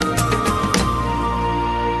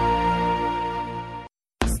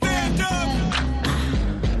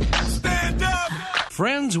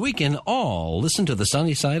friends, we can all listen to the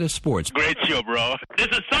sunny side of sports. Great show, bro. This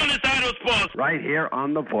is Sunny Side of Sports. Right here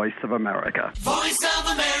on the Voice of America. Voice of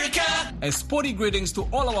America. A sporty greetings to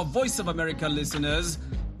all our Voice of America listeners.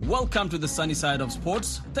 Welcome to the sunny side of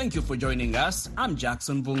sports. Thank you for joining us. I'm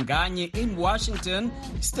Jackson Vunganyi in Washington,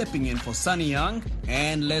 stepping in for Sunny Young.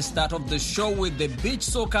 And let's start off the show with the Beach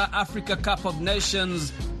Soccer Africa Cup of Nations,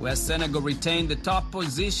 where Senegal retained the top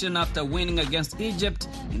position after winning against Egypt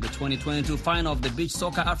in the 2022 final of the Beach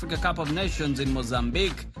Soccer Africa Cup of Nations in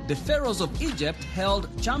Mozambique. The Pharaohs of Egypt held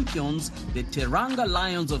champions, the Teranga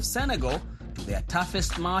Lions of Senegal, to their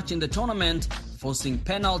toughest match in the tournament, forcing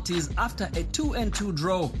penalties after a 2-2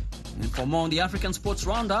 draw. And for more on the African Sports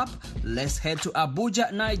Roundup, let's head to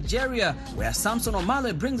Abuja, Nigeria, where Samson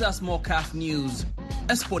Omale brings us more CAF news.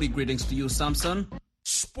 A sporty greetings to you, Samson.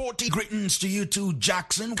 Sporty greetings to you too,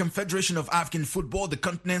 Jackson. Confederation of African Football, the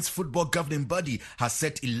continent's football governing body, has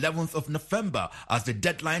set 11th of November as the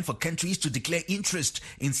deadline for countries to declare interest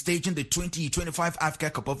in staging the 2025 Africa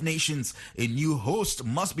Cup of Nations. A new host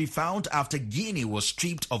must be found after Guinea was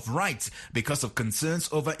stripped of rights because of concerns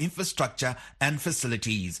over infrastructure and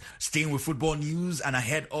facilities. Staying with football news and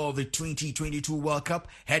ahead of the 2022 World Cup,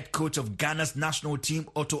 head coach of Ghana's national team,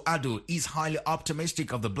 Otto Addo, is highly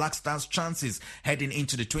optimistic of the Black Stars' chances heading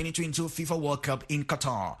into the 2022 FIFA World Cup in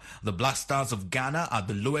Qatar. The Black Stars of Ghana are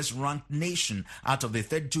the lowest ranked nation out of the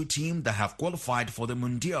 32 teams that have qualified for the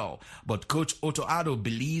Mundial. But coach Otto Addo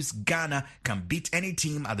believes Ghana can beat any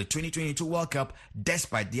team at the 2022 World Cup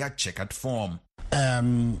despite their checkered form.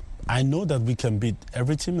 I know that we can beat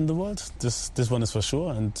every team in the world. This one is for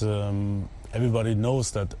sure. And everybody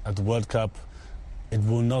knows that at the World Cup it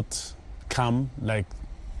will not come like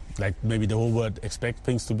maybe the whole world expects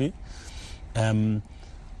things to be.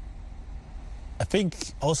 I think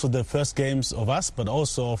also the first games of us, but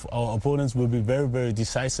also of our opponents, will be very, very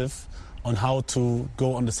decisive on how to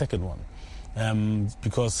go on the second one.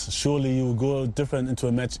 Because surely you will go different into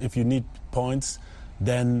a match if you need points,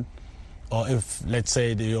 then, or if, let's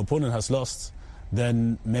say, your opponent has lost,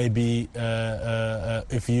 then maybe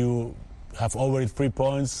if you have already 3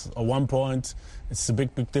 points or 1 point, it's a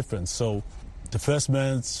big, big difference. So the first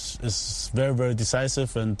match is very, very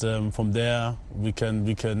decisive, and from there we can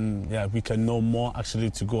know more actually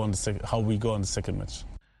to go on how we go on the second match.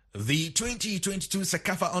 The 2022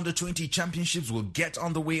 Sekafa Under-20 Championships will get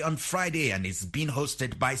underway on Friday and is being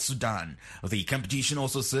hosted by Sudan. The competition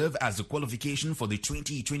also serves as a qualification for the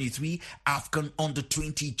 2023 AFCON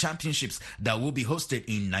Under-20 Championships that will be hosted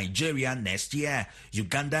in Nigeria next year.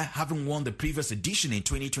 Uganda, having won the previous edition in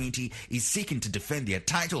 2020, is seeking to defend their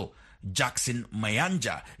title. Jackson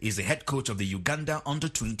Mayanja is the head coach of the Uganda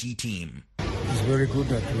Under-20 team. It's very good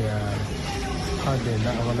that we had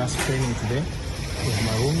our last training today with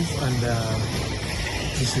Maroons, and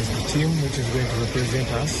this is the team which is going to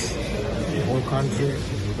represent us, the whole country,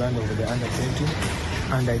 Uganda with the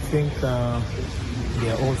Under-20, and I think they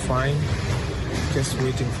are all fine, just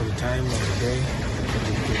waiting for the time of the day,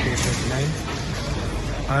 the 29th,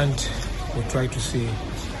 and we'll try to see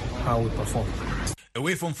how we perform.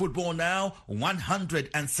 Away from football now,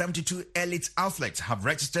 172 elite athletes have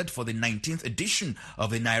registered for the 19th edition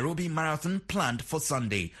of the Nairobi Marathon planned for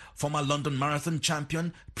Sunday. Former London Marathon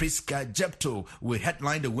champion Priska Jepto will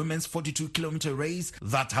headline the women's 42-kilometer race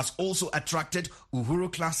that has also attracted Uhuru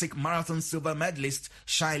Classic Marathon silver medalist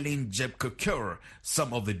Shailene Jepkokor.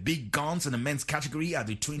 Some of the big guns in the men's category are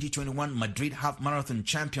the 2021 Madrid Half Marathon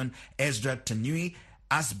champion Ezra Tanui,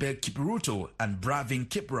 Asber Kipruto and Bravin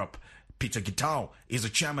Kiprop. Peter Gitau is the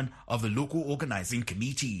chairman of the local organizing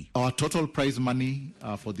committee. Our total prize money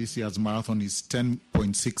for this year's marathon is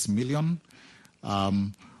 10.6 million.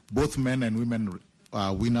 Both men and women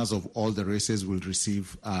winners of all the races will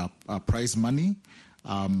receive prize money.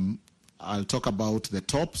 I'll talk about the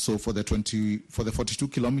top. So for the 42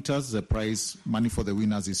 kilometers, the prize money for the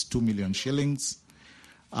winners is 2 million shillings.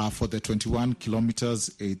 For the 21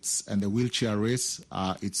 kilometers, and the wheelchair race,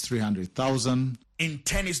 it's 300,000. In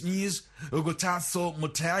tennis news, Ogotaso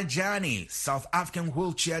Mutejani, South African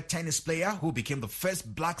wheelchair tennis player who became the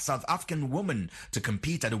first black South African woman to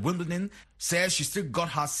compete at Wimbledon, says she still got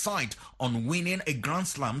her sight on winning a Grand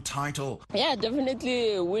Slam title. Yeah,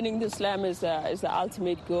 definitely winning the Slam is the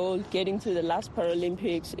ultimate goal. Getting to the last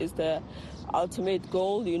Paralympics is the ultimate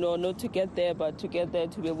goal, not to get there, but to get there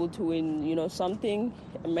to be able to win, something,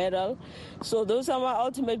 a medal. So those are my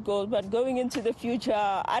ultimate goals. But going into the future,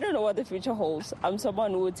 I don't know what the future holds. I'm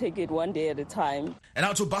someone who will take it one day at a time. And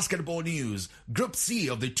now to basketball news. Group C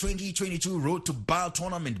of the 2022 Road to Bile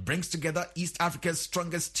tournament brings together East Africa's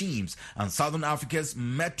strongest teams and Southern Africa's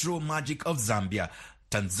Metro Magic of Zambia.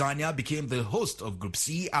 Tanzania became the host of Group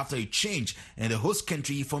C after a change in the host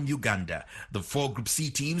country from Uganda. The 4 Group C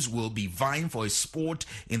teams will be vying for a spot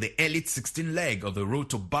in the Elite 16 leg of the Road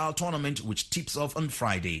to BAL tournament, which tips off on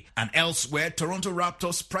Friday. And elsewhere, Toronto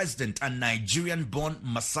Raptors president and Nigerian-born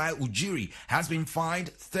Masai Ujiri has been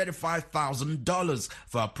fined $35,000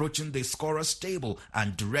 for approaching the scorer's table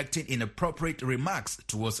and directing inappropriate remarks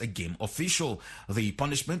towards a game official. The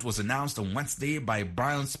punishment was announced on Wednesday by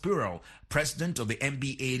Brian Spurrell, president of the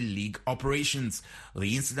NBA League operations.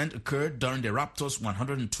 The incident occurred during the Raptors'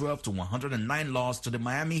 112-109 loss to the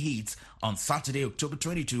Miami Heat on Saturday, October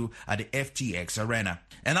 22 at the FTX Arena.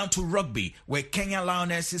 And now to rugby, where Kenya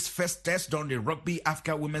Lionesses' first test during the Rugby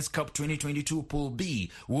Africa Women's Cup 2022 Pool B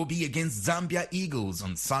will be against Zambia Eagles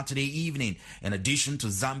on Saturday evening. In addition to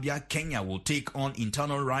Zambia, Kenya will take on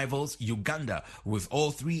internal rivals Uganda, with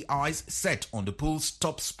all 3 eyes set on the pool's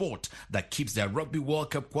top spot that keeps their Rugby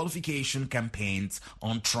World Cup qualification campaigns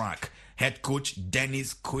on track. Head coach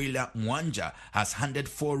Dennis Koila Mwanja has handed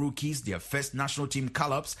 4 rookies their first national team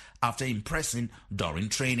call-ups after impressing during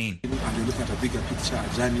training. And you look at a bigger picture,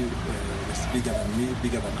 a journey that's bigger than me,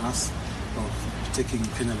 bigger than us, of taking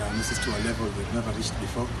Kenya Lionesses to a level they've never reached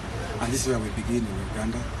before. And this is where we begin in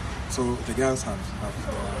Uganda. So the girls have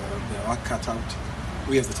their work cut out.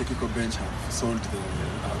 We as the technical bench have sold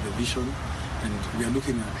the vision, and we are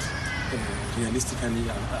looking at realistically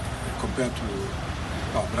compared to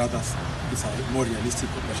our brothers, it's a more realistic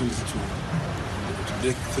opportunity to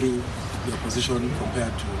break through the opposition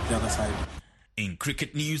compared to the other side. In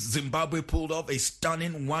cricket news, Zimbabwe pulled off a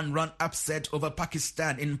stunning 1-run upset over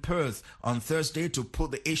Pakistan in Perth on Thursday to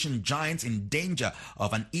put the Asian giants in danger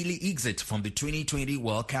of an early exit from the 2020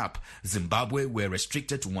 World Cup. Zimbabwe were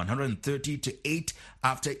restricted to 130-8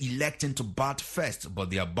 after electing to bat first, but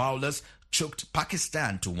their bowlers choked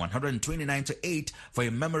Pakistan to 129-8 for a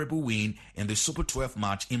memorable win in the Super 12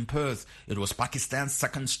 match in Perth. It was Pakistan's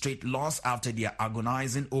second straight loss after their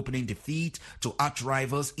agonizing opening defeat to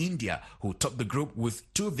arch-rivals India, who topped the group with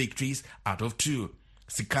 2 victories out of 2.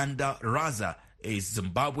 Sikandar Raza, a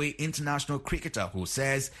Zimbabwe international cricketer who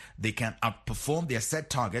says they can outperform their set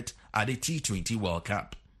target at the T20 World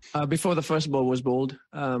Cup. Before the first ball was bowled,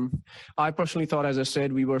 I personally thought, as I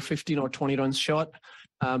said, we were 15 or 20 runs short.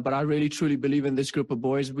 But I really, truly believe in this group of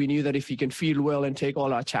boys. We knew that if we can field well and take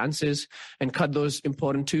all our chances and cut those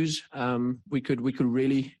important twos, we could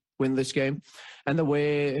really win this game. And the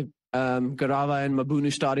way Garava and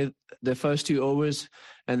Mabunu started the first 2 overs,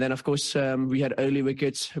 and then, of course, we had early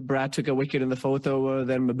wickets. Brad took a wicket in the 4th over,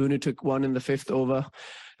 then Mabunu took one in the 5th over.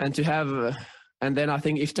 And to have... and then I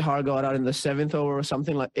think Iftihar got out in the 7th over or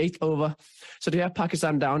something, like 8th over. So to have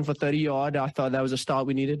Pakistan down for 30-odd, I thought that was a start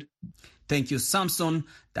we needed. Thank you, Samson.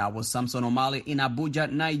 That was Samson Omale in Abuja,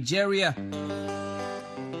 Nigeria.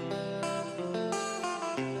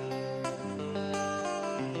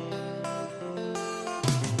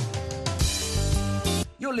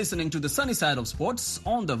 You're listening to the Sunny Side of Sports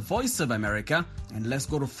on the Voice of America. And let's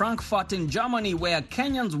go to Frankfurt in Germany, where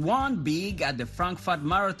Kenyans won big at the Frankfurt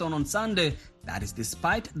Marathon on Sunday. That is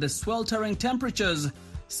despite the sweltering temperatures.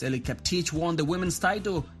 Sally Kaptich won the women's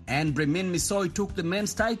title and Bremin Misoi took the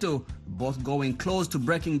men's title, both going close to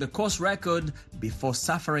breaking the course record before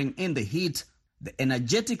suffering in the heat. The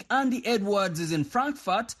energetic Andy Edwards is in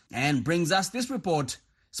Frankfurt and brings us this report.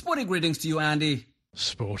 Sporty greetings to you, Andy.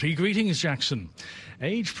 Sporty greetings, Jackson.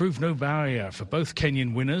 Age proved no barrier for both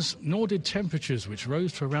Kenyan winners, nor did temperatures, which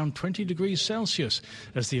rose to around 20 degrees Celsius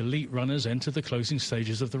as the elite runners entered the closing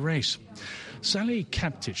stages of the race. Sally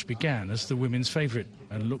Kaptich began as the women's favourite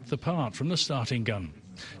and looked the part from the starting gun.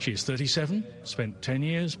 She is 37, spent 10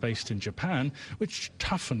 years based in Japan, which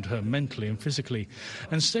toughened her mentally and physically,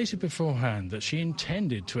 and stated beforehand that she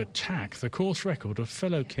intended to attack the course record of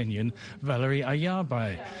fellow Kenyan Valerie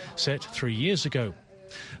Ayabai, set 3 years ago.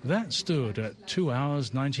 That stood at 2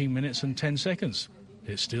 hours, 19 minutes and 10 seconds.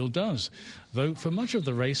 It still does, though for much of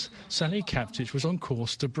the race, Sally Kaptich was on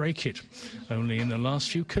course to break it. Only in the last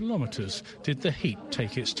few kilometres did the heat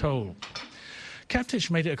take its toll.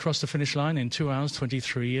 Kaptich made it across the finish line in 2 hours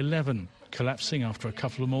 23:11, collapsing after a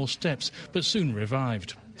couple of more steps, but soon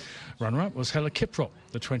revived. Runner-up was Hella Kiprop,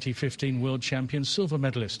 the 2015 world champion silver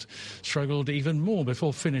medalist. Struggled even more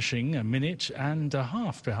before finishing a minute and a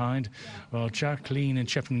half behind, while Jacqueline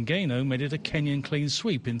Chepngeno made it a Kenyan clean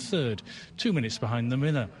sweep in third, 2 minutes behind the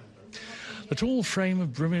winner. The tall frame of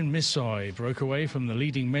Bremin Misoi broke away from the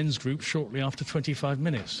leading men's group shortly after 25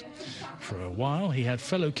 minutes. For a while, he had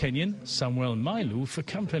fellow Kenyan Samuel Mailu for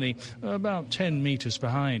company, about 10 metres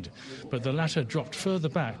behind, but the latter dropped further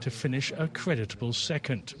back to finish a creditable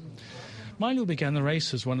second. Mainu began the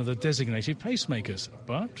race as one of the designated pacemakers,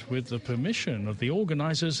 but with the permission of the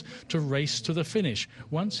organisers to race to the finish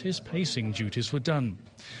once his pacing duties were done.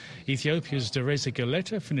 Ethiopia's Derese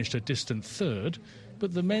Galeta finished a distant third,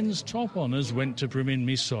 but the men's top honours went to Brumin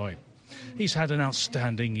Misoi. He's had an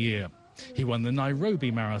outstanding year. He won the Nairobi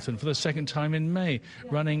Marathon for the second time in May,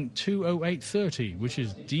 running 2:08:30, which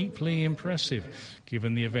is deeply impressive,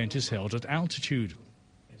 given the event is held at altitude.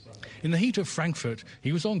 In the heat of Frankfurt,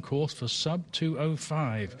 he was on course for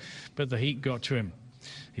sub-2:05, but the heat got to him.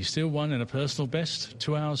 He still won in a personal best,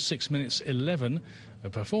 2 hours, 6 minutes, 11, a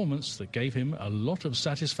performance that gave him a lot of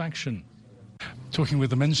satisfaction. Talking with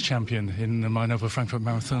the men's champion in the Mainova Frankfurt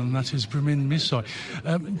Marathon, that is Brumin Misoi.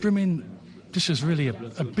 Brumin, this is really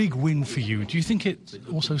a big win for you. Do you think it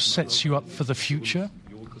also sets you up for the future?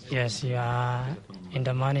 Yes, in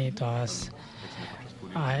the morning it was,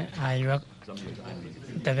 I worked.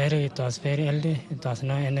 It was very early. It was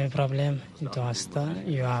no any problem. It was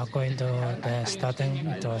you are going to the starting.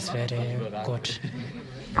 It was very good.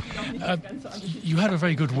 You had a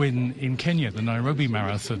very good win in Kenya, the Nairobi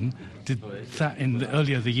Marathon. Did that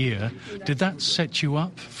earlier the year? Did that set you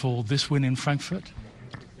up for this win in Frankfurt?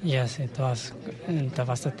 Yes, it was. That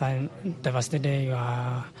was the time. That was the day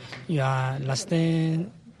you are last day.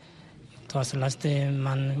 It was last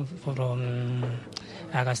month from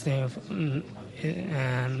August.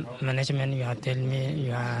 Management, you are telling me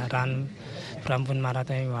you are run Frankfurt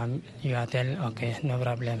Marathon. You are telling okay, no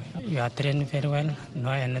problem. You are trained very well. No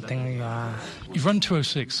anything. You've run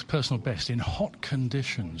 2:06, personal best in hot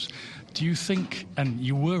conditions. Do you think, and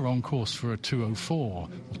you were on course for a 2:04 or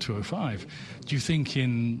 2:05, do you think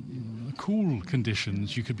in cool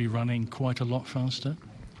conditions you could be running quite a lot faster?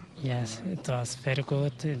 Yes, it was very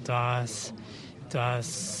good. It was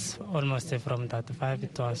almost from 35.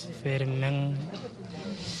 It was very many.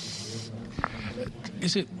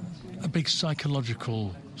 Is it a big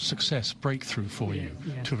psychological success, breakthrough for you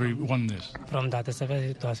to have won this? From 37,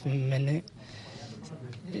 it was many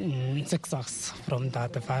success from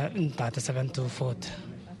 37 to 40.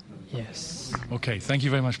 Yes. Okay, thank you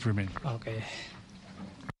very much, Brumin. Okay.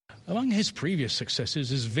 Among his previous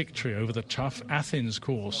successes is victory over the tough Athens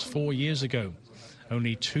course 4 years ago.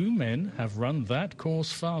 Only 2 men have run that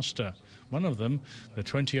course faster. One of them, the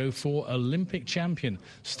 2004 Olympic champion,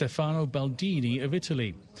 Stefano Baldini of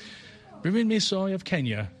Italy. Brumin Misoi of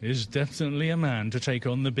Kenya is definitely a man to take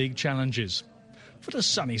on the big challenges. For the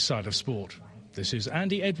sunny side of sport, this is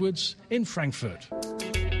Andy Edwards in Frankfurt.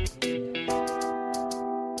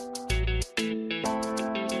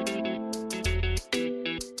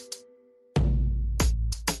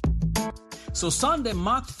 So Sunday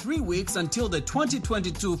marked 3 weeks until the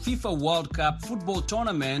 2022 FIFA World Cup football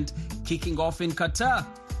tournament kicking off in Qatar.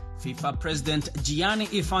 FIFA President Gianni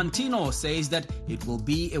Infantino says that it will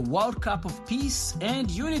be a World Cup of peace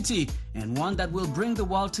and unity, and one that will bring the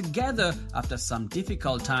world together after some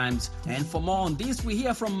difficult times. And for more on this, we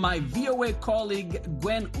hear from my VOA colleague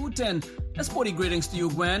Gwen Uten. A sporty greetings to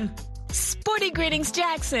you, Gwen. Sporty greetings,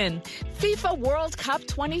 Jackson. FIFA World Cup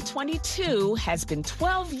 2022 has been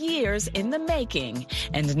 12 years in the making,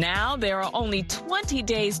 and now there are only 20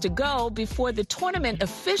 days to go before the tournament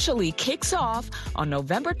officially kicks off on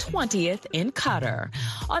November 20th in Qatar.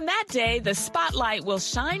 On that day, the spotlight will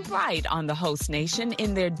shine bright on the host nation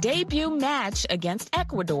in their debut match against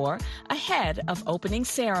Ecuador ahead of opening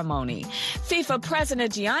ceremony. FIFA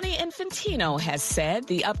President Gianni Infantino has said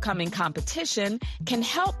the upcoming competition can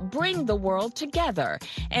help bring the world together.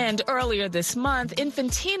 And earlier this month,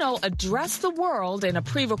 Infantino addressed the world in a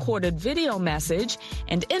pre-recorded video message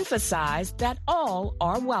and emphasized that all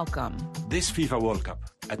are welcome. This FIFA World Cup,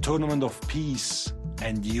 a tournament of peace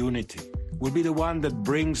and unity, will be the one that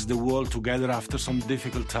brings the world together after some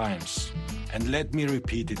difficult times. And let me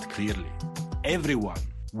repeat it clearly. Everyone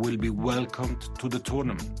will be welcomed to the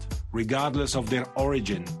tournament, regardless of their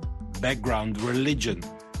origin, background, religion,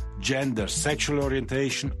 gender, sexual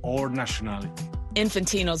orientation, or nationality.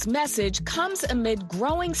 Infantino's message comes amid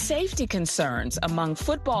growing safety concerns among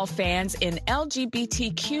football fans in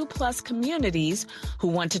LGBTQ+ communities who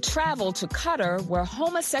want to travel to Qatar, where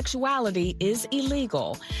homosexuality is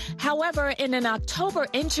illegal. However, in an October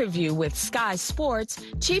interview with Sky Sports,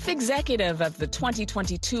 Chief Executive of the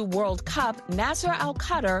 2022 World Cup, Nasser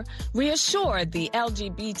Al-Khater, reassured the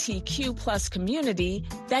LGBTQ+ community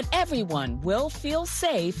that everyone will feel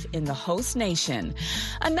safe in the host nation.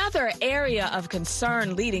 Another area of concern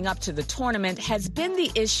concern leading up to the tournament has been the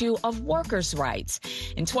issue of workers' rights.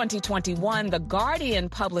 In 2021, The Guardian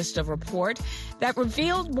published a report that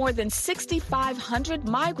revealed more than 6,500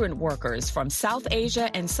 migrant workers from South Asia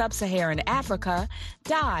and Sub-Saharan Africa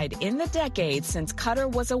died in the decade since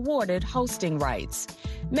Qatar was awarded hosting rights.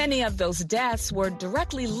 Many of those deaths were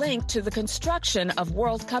directly linked to the construction of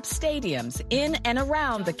World Cup stadiums in and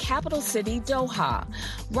around the capital city, Doha.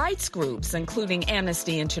 Rights groups, including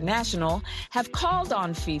Amnesty International, have called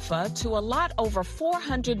on FIFA to allot over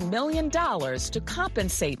 $400 million to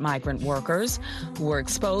compensate migrant workers who were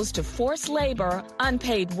exposed to forced labor,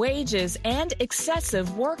 unpaid wages, and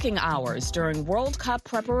excessive working hours during World Cup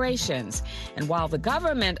preparations. And while the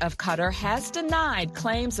government of Qatar has denied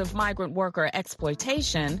claims of migrant worker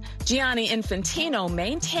exploitation, Gianni Infantino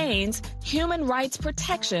maintains human rights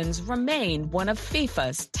protections remain one of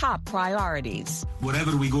FIFA's top priorities.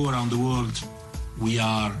 Wherever we go around the world, we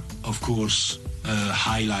are, of course,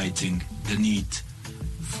 highlighting the need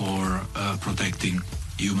for protecting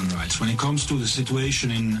human rights. When it comes to the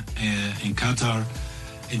situation in Qatar,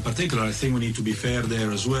 in particular, I think we need to be fair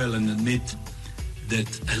there as well and admit that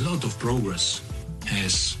a lot of progress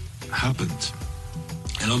has happened.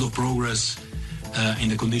 A lot of progress in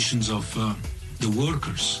the conditions of the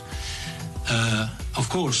workers. Of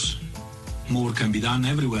course, more can be done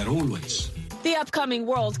everywhere, always. The upcoming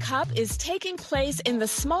World Cup is taking place in the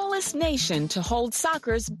smallest nation to hold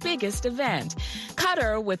soccer's biggest event.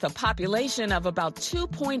 Qatar, with a population of about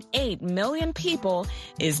 2.8 million people,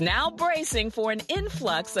 is now bracing for an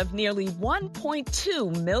influx of nearly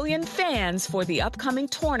 1.2 million fans for the upcoming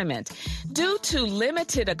tournament. Due to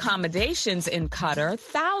limited accommodations in Qatar,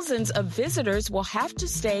 thousands of visitors will have to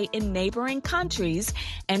stay in neighboring countries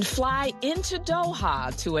and fly into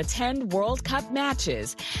Doha to attend World Cup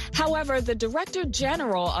matches. However, the Director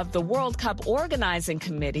General of the World Cup Organizing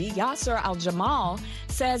Committee, Yasser Al-Jamal,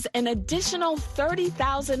 says an additional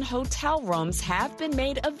 30,000 hotel rooms have been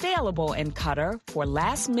made available in Qatar for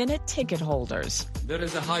last-minute ticket holders. There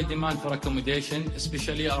is a high demand for accommodation,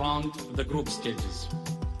 especially around the group stages.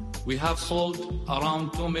 We have sold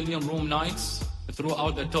around 2 million room nights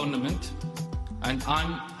throughout the tournament, and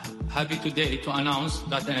I'm happy today to announce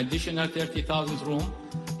that an additional 30,000 rooms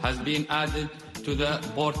has been added to the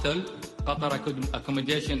portal Qatar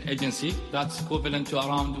Accommodation Agency. That's equivalent to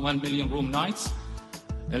around 1 million room nights,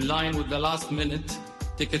 in line with the last-minute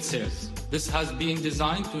ticket sales. This has been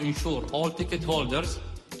designed to ensure all ticket holders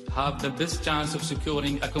have the best chance of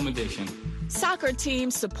securing accommodation. Soccer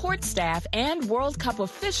teams, support staff, and World Cup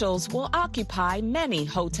officials will occupy many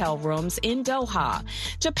hotel rooms in Doha.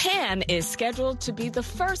 Japan is scheduled to be the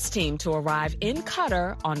first team to arrive in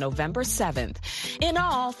Qatar on November 7th. In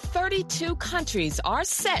all, 32 countries are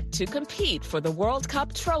set to compete for the World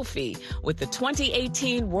Cup trophy, with the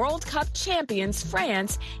 2018 World Cup champions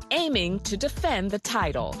France aiming to defend the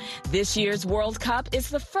title. This year's World Cup is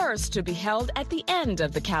the first to be held at the end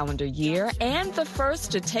of the calendar year and the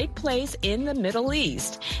first to take place in the Middle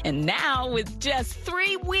East. And now, with just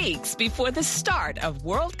 3 weeks before the start of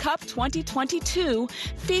World Cup 2022,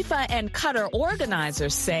 FIFA and Qatar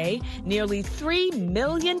organizers say nearly 3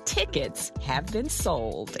 million tickets have been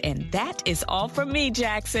sold. And that is all from me,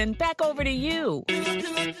 Jackson. Back over to you.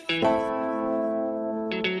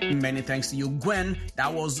 Many thanks to you, Gwen.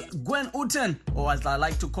 That was Gwen Uten, or as I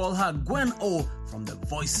like to call her, Gwen O, from the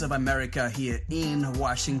Voice of America here in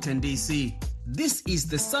Washington, D.C. This is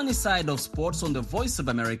the sunny side of sports on the Voice of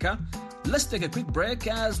America. Let's take a quick break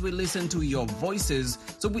as we listen to your voices.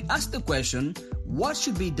 So we asked the question, what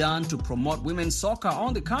should be done to promote women's soccer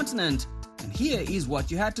on the continent? And here is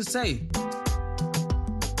what you had to say.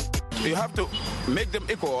 You have to make them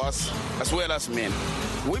equal us as well as men.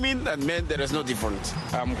 Women and men, there is no difference.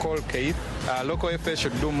 I'm called Keith. Local FA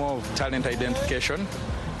should do more of talent identification,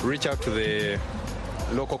 reach out to the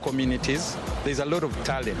local communities. There's a lot of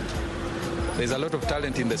talent. There's a lot of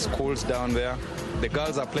talent in the schools down there. The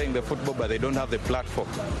girls are playing the football, but they don't have the platform.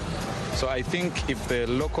 So I think if the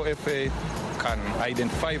local FA can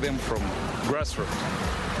identify them from grassroots,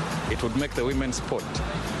 it would make the women's sport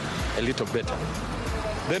a little better.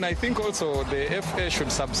 Then I think also the FA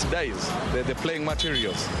should subsidize the playing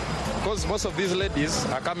materials, because most of these ladies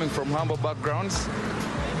are coming from humble backgrounds.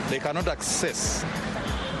 They cannot access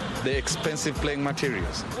the expensive playing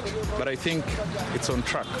materials. But I think it's on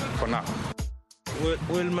track for now.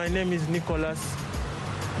 Well, my name is Nicholas.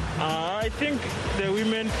 I think the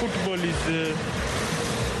women football is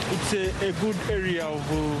it's a good area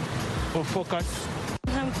of focus.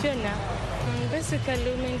 I'm Fiona. Basically,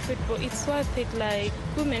 women football, it's worth it. Like,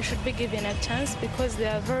 women should be given a chance because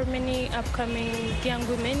there are very many upcoming young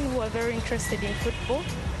women who are very interested in football.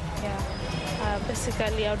 Yeah.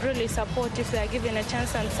 Basically, I would really support if they are given a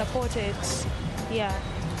chance and support it. Yeah.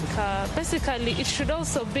 Basically, it should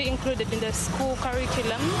also be included in the school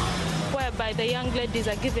curriculum, whereby the young ladies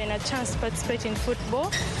are given a chance to participate in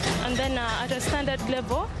football. And then at a standard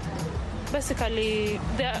level, basically,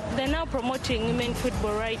 they're now promoting women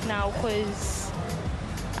football right now because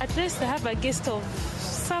at least they have a gist of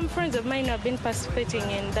some friends of mine who have been participating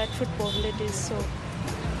in that football ladies. So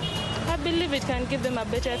I believe it can give them a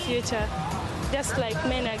better future, just like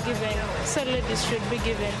men are given, so ladies should be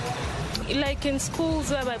given. Like in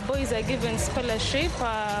schools where boys are given scholarship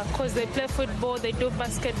because they play football, they do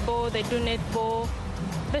basketball, they do netball.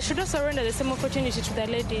 They should also render the same opportunity to the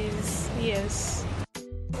ladies, yes.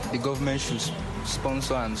 The government should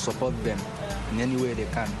sponsor and support them in any way they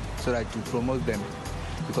can so that to promote them.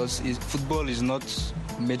 Because football is not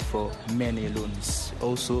made for men alone, it's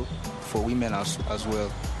also for women as well.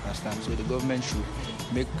 Understand? So the government should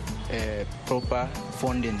make proper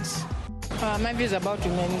fundings. My views about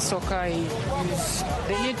women's soccer is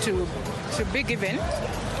they need to be given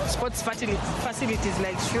sports facilities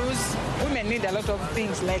like shoes. Women need a lot of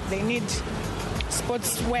things, like they need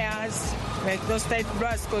sports wears, like those tight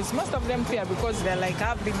bras, because most of them fear because they're like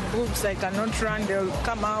have big boobs, they cannot run, they'll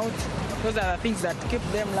come out. Those are the things that keep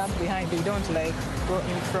them left behind. They don't like go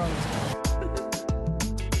in front.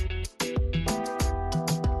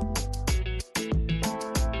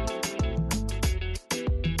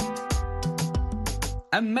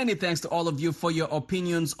 And many thanks to all of you for your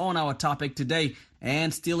opinions on our topic today.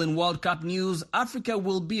 And still in World Cup news, Africa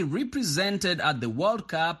will be represented at the World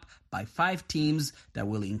Cup by 5 teams that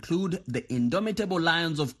will include the Indomitable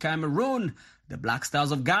Lions of Cameroon, the Black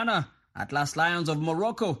Stars of Ghana, Atlas Lions of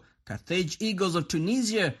Morocco, Carthage Eagles of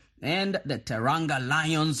Tunisia, and the Teranga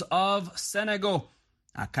Lions of Senegal.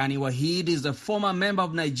 Akani Wahid is a former member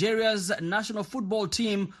of Nigeria's national football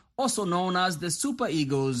team, also known as the Super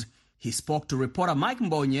Eagles. He spoke to reporter Mike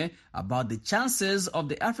Mbonye about the chances of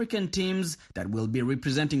the African teams that will be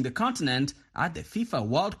representing the continent at the FIFA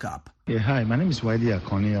World Cup. Yeah, hi, my name is Wiley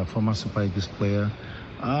Akoni, a former Super Eagles player.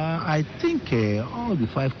 I think all the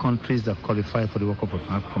 5 countries that qualify for the World Cup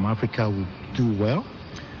from Africa will do well.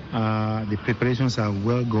 The preparations are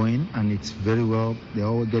well going and it's very well, they're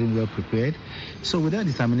all getting well prepared. So with that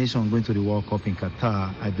determination going to the World Cup in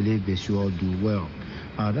Qatar, I believe they should all do well.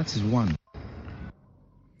 That is one.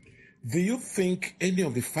 Do you think any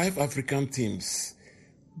of the 5 African teams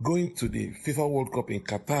going to the FIFA World Cup in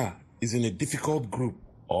Qatar is in a difficult group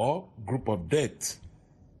or group of death?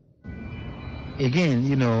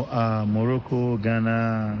 Again, Morocco,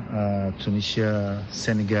 Ghana, Tunisia,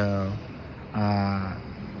 Senegal,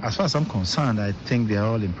 as far as I'm concerned, I think they're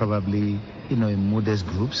all in probably, in modest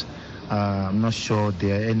groups. I'm not sure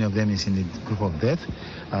any of them is in the group of death.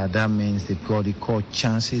 That means they've got equal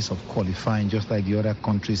chances of qualifying, just like the other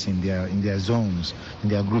countries in their zones, in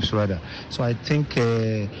their groups rather. So I think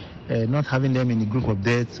not having them in the group of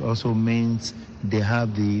death also means they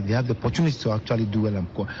have the opportunity to actually do well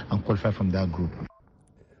and qualify from that group.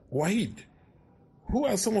 Wahid, who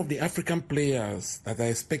are some of the African players that are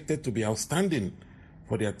expected to be outstanding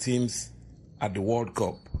for their teams at the World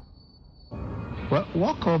Cup? Well,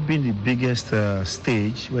 World Cup being the biggest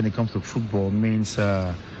stage when it comes to football means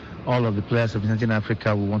all of the players representing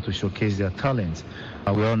Africa will want to showcase their talents.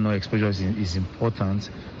 We all know exposure is important.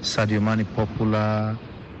 Sadio Mane popular,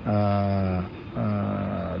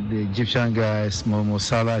 the Egyptian guys, Mo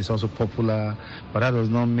Salah is also popular, but that does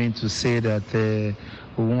not mean to say that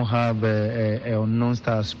we won't have a unknown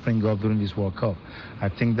star spring up during this World Cup. I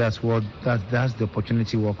think that's the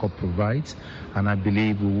opportunity World Cup provides, and I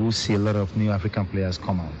believe we will see a lot of new African players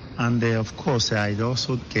come out. And of course, I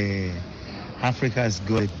also think Africa has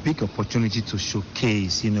got a big opportunity to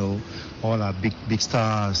showcase, all our big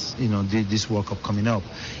stars, this World Cup coming up.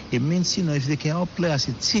 It means, if they can all play as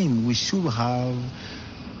a team, we should have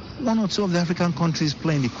 1 or 2 of the African countries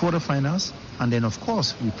playing the quarterfinals, and then, of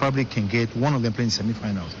course, we probably can get one of them playing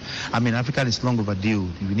semifinals. I mean, Africa is long overdue.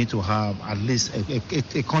 We need to have at least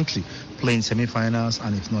a country playing semifinals,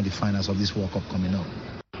 and if not the finals of this World Cup coming up.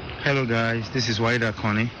 Hello, guys. This is Wahid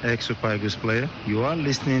Akoni, ex-Super Eagles player. You are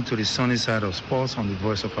listening to the sunny side of sports on the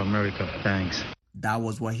Voice of America. Thanks. That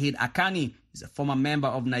was Wahid Akani. He's a former member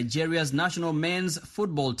of Nigeria's national men's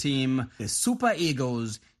football team, the Super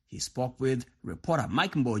Eagles. He spoke with reporter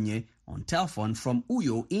Mike Mbonye on telephone from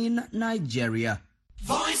Uyo in Nigeria.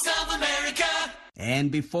 Voice of America.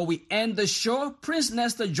 And before we end the show, Prince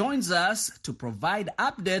Nestor joins us to provide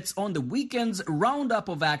updates on the weekend's roundup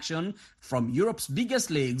of action from Europe's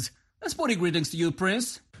biggest leagues. Sporty greetings to you,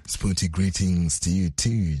 Prince. Sporty greetings to you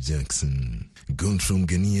too, Jackson. Goal from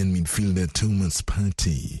Ghanaian midfielder Thomas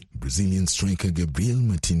Partey, Brazilian striker Gabriel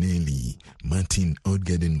Martinelli, Martin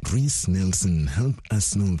Odegaard and Reece Nelson helped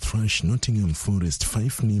Arsenal thrash Nottingham Forest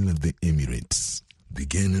 5-0 at the Emirates. The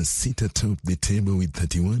Gunners sit atop the table with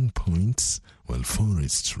 31 points, while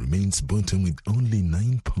Forest remains bottom with only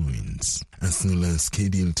 9 points. Arsenal are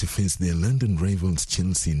scheduled to face their London rivals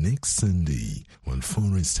Chelsea next Sunday, while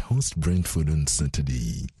Forest host Brentford on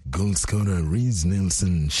Saturday. Goal scorer Reece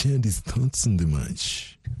Nelson shared his thoughts on the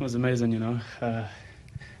match. It was amazing,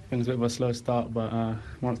 Things a bit of a slow start, but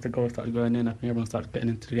once the goal started going in, I think everyone started getting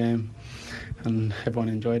into the game and everyone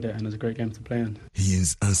enjoyed it, and it was a great game to play in.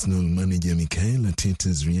 Here's Arsenal manager Mikel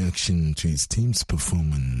Arteta's reaction to his team's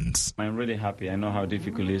performance. I'm really happy. I know how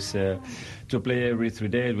difficult it is to play every 3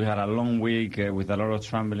 days. We had a long week with a lot of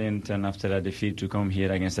traveling, and after that defeat to come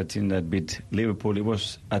here against a team that beat Liverpool, it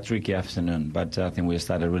was a tricky afternoon, but I think we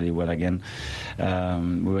started really well again.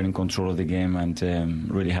 We were in control of the game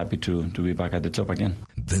and really happy to be back at the top again.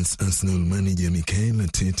 That's Arsenal manager Mikel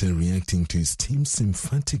Arteta reacting to his team's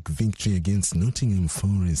emphatic victory against Nottingham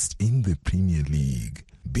Forest in the Premier League.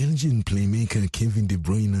 Belgian playmaker Kevin De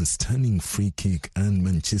Bruyne's stunning free kick earned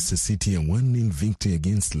Manchester City a 1-0 victory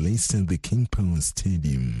against Leicester at the King Power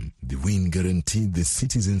Stadium. The win guaranteed the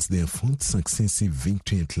citizens their 4th successive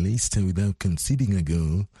victory at Leicester without conceding a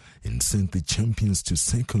goal and sent the champions to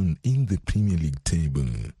 2nd in the Premier League table.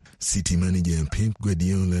 City manager Pep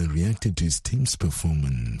Guardiola reacted to his team's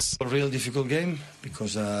performance. A real difficult game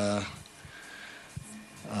because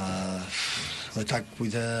attack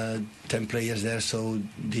with 10 players there so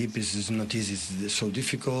deep is not easy. It's so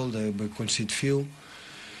difficult. We concede few.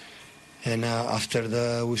 And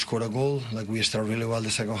after we scored a goal, we started really well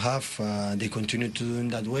the second half. They continued to do in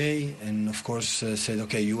that way, and of course said,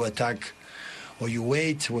 okay, you attack or you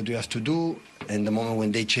wait, what do you have to do? And the moment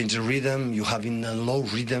when they change the rhythm, you have in a low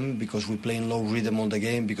rhythm, because we play in low rhythm all the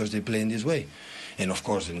game because they play in this way. And of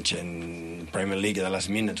course, in Premier League, at the last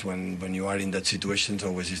minute, when you are in that situation, it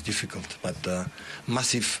always is difficult. But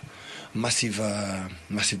massive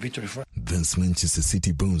victory for us. That's Manchester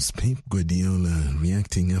City boss Pep Guardiola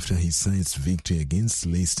reacting after his side's victory against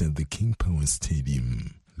Leicester at the King Power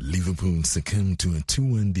Stadium. Liverpool succumbed to a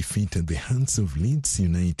 2-1 defeat at the hands of Leeds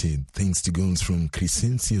United thanks to goals from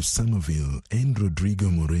Crescencio Somerville and Rodrigo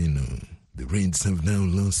Moreno. The Reds have now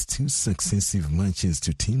lost 2 successive matches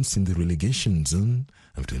to teams in the relegation zone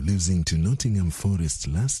after losing to Nottingham Forest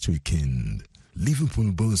last weekend.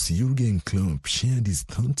 Liverpool boss Jurgen Klopp shared his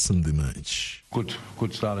thoughts on the match. Good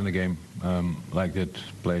start in the game, like it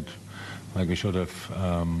played like we should have,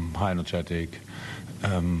 high energetic,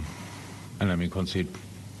 and then we concede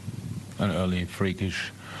an early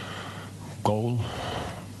freakish goal,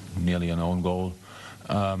 nearly an own goal.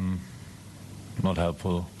 Not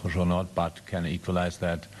helpful, for sure not, but can equalize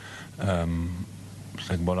that.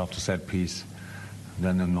 Second ball after set piece,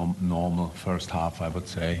 then a normal first half, I would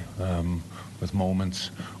say, with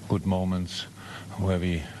moments, good moments, where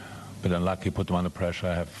we a bit unlucky, put them under pressure.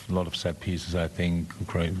 I have a lot of set pieces, I think,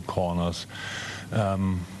 great corners.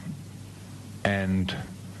 And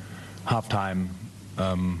halftime,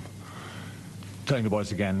 telling the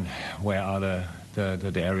boys again where are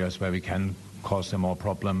the areas where we can cause them more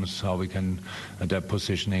problems, how we can adapt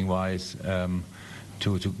positioning-wise,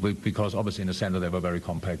 because obviously in the center they were very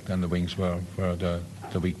compact and the wings were the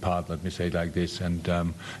weak part, let me say it like this, and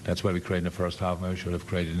that's where we created in the first half, where we should have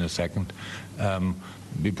created in the second.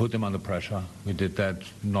 We put them under pressure. We did that,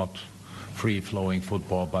 not free-flowing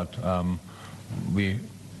football, but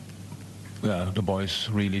the boys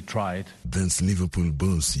really tried. That's Liverpool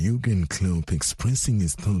boss Jurgen Klopp expressing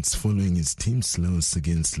his thoughts following his team's loss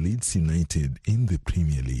against Leeds United in the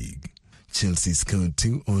Premier League. Chelsea scored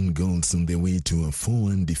 2 own goals on their way to a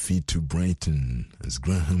 4-1 defeat to Brighton as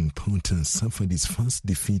Graham Potter suffered his first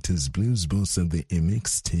defeat as Blues boss at the MX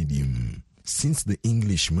Stadium. Since the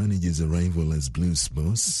English manager's arrival as Blues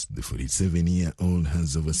boss, the 47-year-old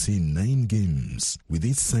has overseen 9 games, with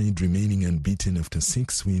each side remaining unbeaten after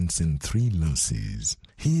 6 wins and 3 losses.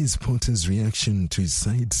 Here's Potter's reaction to his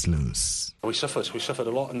side's loss. We suffered a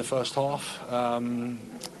lot in the first half.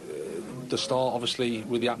 The start, obviously,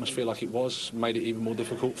 with the atmosphere like it was, made it even more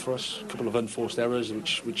difficult for us. A couple of unforced errors,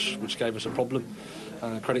 which gave us a problem.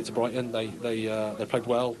 Credit to Brighton, they played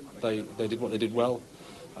well. They did what they did well.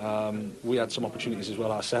 We had some opportunities as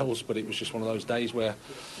well ourselves, but it was just one of those days where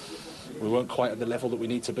we weren't quite at the level that we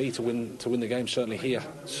need to be to win the game, certainly here.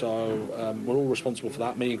 So we're all responsible for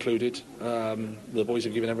that, me included. The boys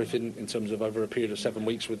have given everything in terms of over a period of 7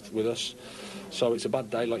 weeks with us. So it's a bad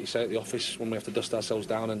day, like you say, at the office when we have to dust ourselves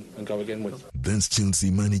down and go again with. That's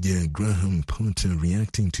Chelsea manager Graham Potter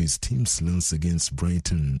reacting to his team's loss against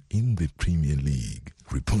Brighton in the Premier League.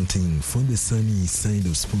 Reporting for the Sunny Side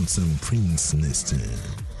of Sports, I'm Prince Nestor.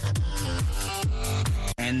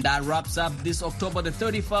 And that wraps up this October the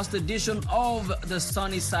 31st edition of the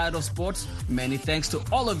Sunny Side of Sports. Many thanks to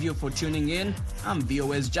all of you for tuning in. I'm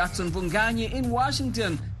VOS Jackson Vunganyi in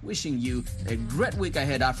Washington, wishing you a great week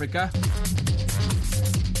ahead, Africa.